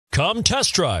Come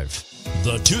test drive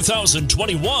the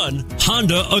 2021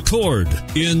 Honda Accord.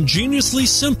 Ingeniously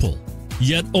simple,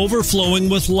 yet overflowing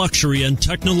with luxury and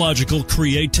technological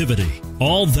creativity.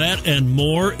 All that and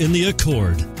more in the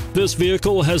Accord. This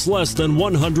vehicle has less than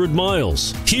 100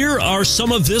 miles. Here are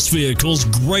some of this vehicle's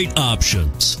great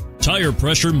options: tire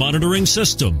pressure monitoring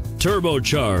system,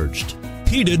 turbocharged,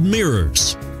 heated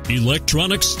mirrors,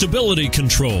 electronic stability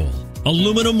control,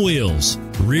 aluminum wheels,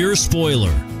 rear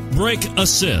spoiler, brake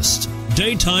assist,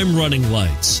 daytime running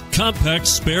lights, compact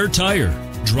spare tire,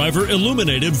 driver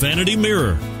illuminated vanity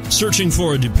mirror. Searching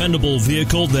for a dependable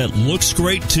vehicle that looks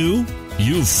great too?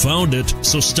 You've found it,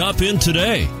 so stop in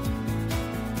today.